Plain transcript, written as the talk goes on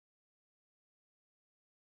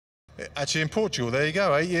Actually in Portugal, there you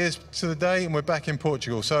go, 8 years to the day and we're back in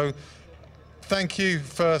Portugal. So thank you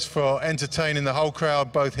first for entertaining the whole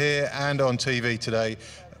crowd, both here and on TV today.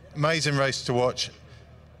 Amazing race to watch.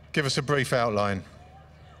 Give us a brief outline.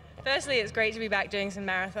 Firstly, it's great to be back doing some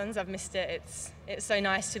marathons. I've missed it. It's so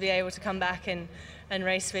nice to be able to come back and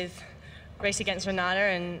race against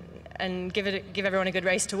Renata and give everyone a good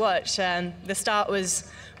race to watch. The start was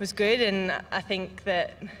good, and I think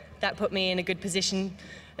that put me in a good position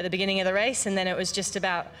at the beginning of the race, and then it was just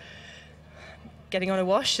about getting on a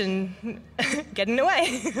wash and getting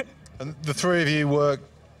away. And the three of you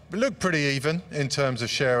looked pretty even in terms of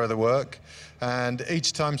share of the work, and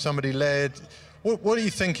each time somebody led, what are you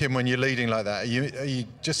thinking when you're leading like that? Are you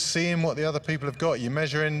just seeing what the other people have got? Are you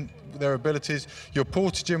measuring their abilities? Your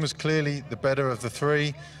portage was clearly the better of the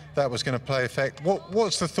three. That was going to play effect.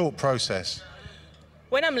 What's the thought process?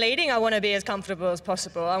 When I'm leading, I want to be as comfortable as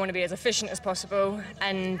possible. I want to be as efficient as possible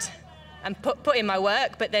and put in my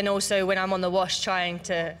work, but then also when I'm on the wash trying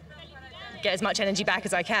to get as much energy back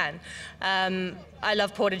as I can. I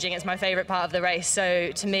love portaging, it's my favourite part of the race,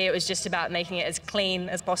 so to me it was just about making it as clean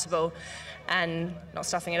as possible and not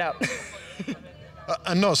stuffing it up.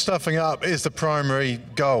 And not stuffing it up is the primary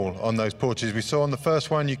goal on those portages. We saw on the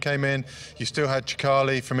first one you came in, you still had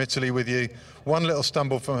Cicali from Italy with you. One little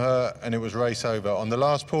stumble from her and it was race over. On the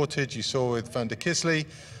last portage you saw with Van der Kisly,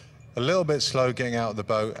 a little bit slow getting out of the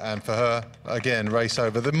boat, and for her, again, race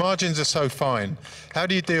over. The margins are so fine. How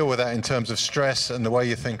do you deal with that in terms of stress and the way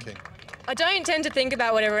you're thinking? I don't tend to think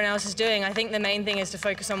about what everyone else is doing. I think the main thing is to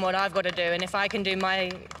focus on what I've got to do, and if I can do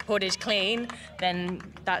my portage clean, then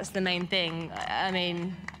that's the main thing. I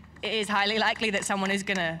mean, it is highly likely that someone is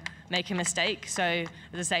going to make a mistake, so as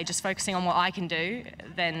I say, just focusing on what I can do,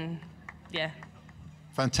 then yeah.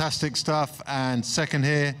 Fantastic stuff. And second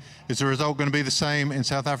here, is the result going to be the same in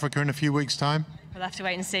South Africa in a few weeks' time? We'll have to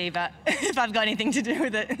wait and see, but if I've got anything to do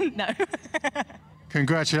with it, no.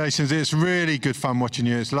 Congratulations. It's really good fun watching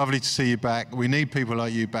you. It's lovely to see you back. We need people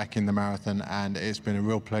like you back in the marathon, and it's been a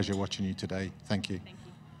real pleasure watching you today. Thank you. Thank you.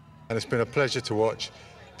 And it's been a pleasure to watch.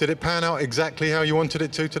 Did it pan out exactly how you wanted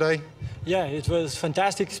it to today? Yeah, it was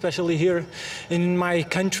fantastic, especially here in my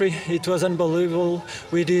country. It was unbelievable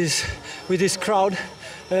with this crowd.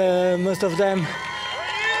 Most of them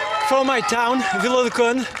from my town, Vila do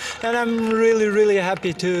Conde, and I'm really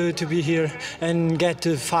happy to be here and get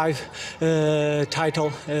to 5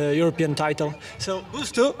 European title. So,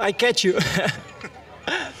 Busto, I catch you.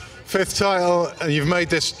 5th title, and you've made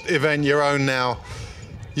this event your own now.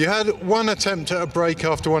 You had one attempt at a break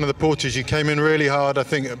after one of the portages. You came in really hard, I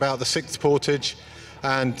think about the 6th portage,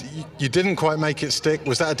 and you didn't quite make it stick.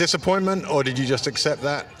 Was that a disappointment, or did you just accept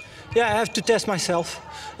that? Yeah, I have to test myself.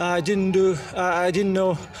 I didn't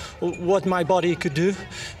know what my body could do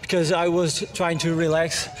because I was trying to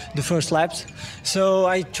relax the first laps. So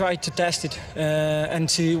I tried to test it and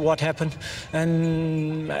see what happened.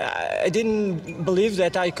 And I didn't believe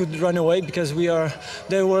that I could run away because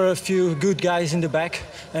there were a few good guys in the back,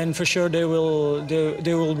 and for sure they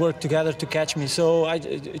will work together to catch me. So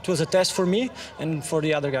it was a test for me and for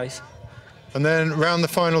the other guys. And then round the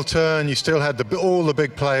final turn, you still had all the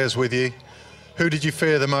big players with you. Who did you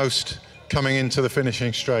fear the most coming into the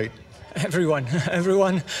finishing straight? Everyone.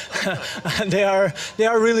 They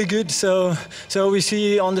are really good. So we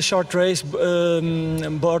see on the short race,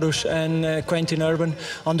 Borus and Quentin Urban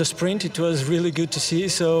on the sprint. It was really good to see.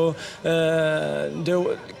 So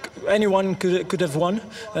anyone could have won.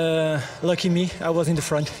 Lucky me, I was in the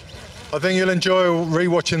front. I think you'll enjoy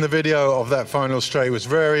re-watching the video of that final straight. It was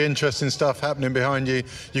very interesting stuff happening behind you.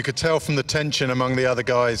 You could tell from the tension among the other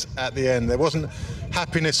guys at the end. There wasn't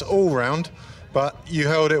happiness all round, but you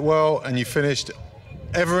held it well and you finished.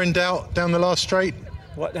 Ever in doubt down the last straight?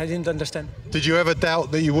 What? I didn't understand. Did you ever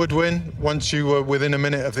doubt that you would win once you were within a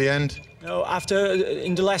minute of the end? No,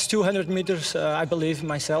 in the last 200 meters, I believe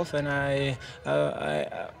myself, and I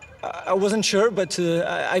wasn't sure, but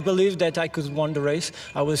I believed that I could win the race.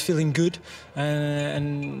 I was feeling good,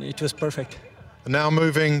 and it was perfect. And now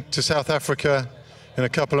moving to South Africa in a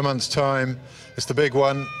couple of months' time. It's the big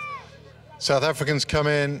one. South Africans come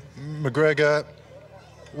in. McGregor,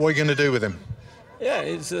 what are you going to do with him? Yeah,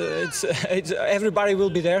 it's everybody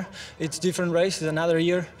will be there. It's different race. It's another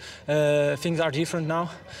year. Things are different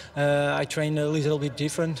now. I train a little bit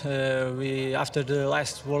different. After the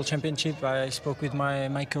last World Championship, I spoke with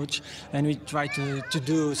my coach, and we tried to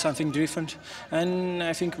do something different. And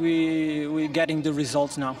I think we're getting the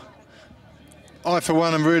results now. I, for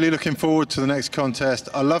one, am really looking forward to the next contest.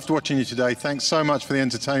 I loved watching you today. Thanks so much for the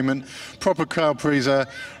entertainment. Proper crowd pleaser.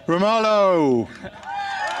 Romalo!